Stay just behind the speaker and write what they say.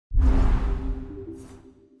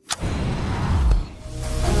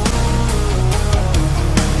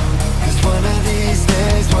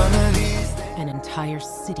entire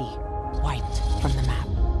city wiped from the map.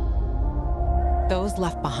 Those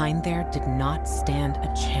left behind there did not stand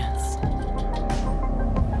a chance.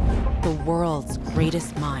 The world's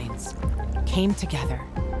greatest minds came together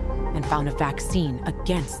and found a vaccine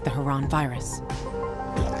against the Haran virus.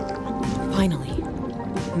 Finally,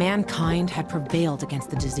 mankind had prevailed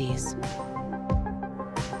against the disease.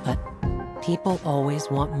 But people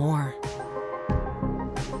always want more.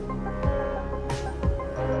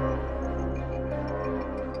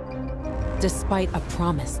 Despite a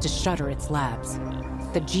promise to shutter its labs,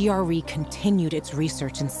 the GRE continued its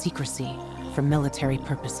research in secrecy for military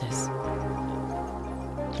purposes.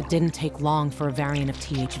 It didn't take long for a variant of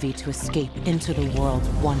THV to escape into the world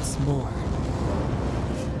once more.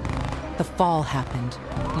 The fall happened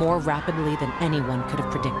more rapidly than anyone could have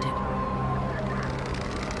predicted.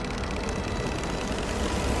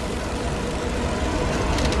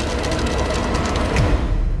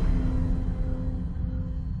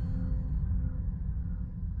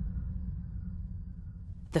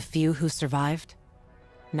 The few who survived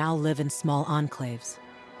now live in small enclaves,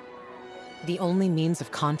 the only means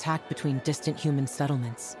of contact between distant human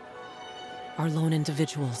settlements are lone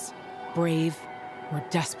individuals, brave or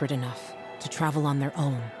desperate enough to travel on their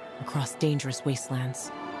own across dangerous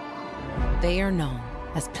wastelands. They are known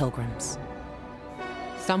as pilgrims.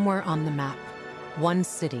 Somewhere on the map, one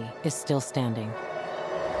city is still standing.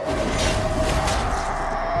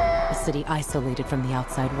 A city isolated from the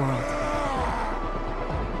outside world.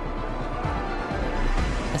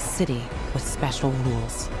 A city with special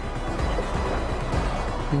rules.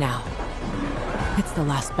 Now, it's the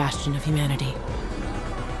last bastion of humanity.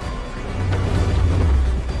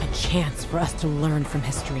 A chance for us to learn from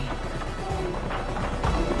history.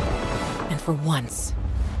 And for once,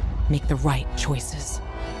 make the right choices.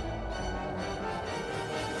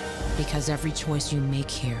 Because every choice you make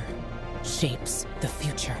here shapes the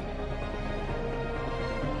future.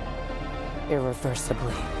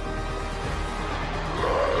 Irreversibly.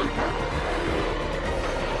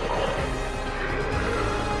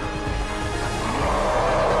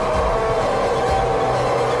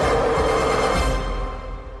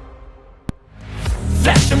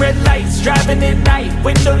 Flashing red lights, driving at night,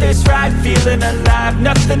 windowless ride, feeling alive,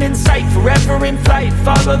 nothing in sight, forever in flight,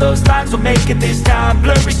 follow those lines, we'll make it this time,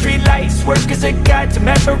 blurry street lights, work as a guide to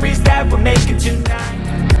memories that we're making tonight.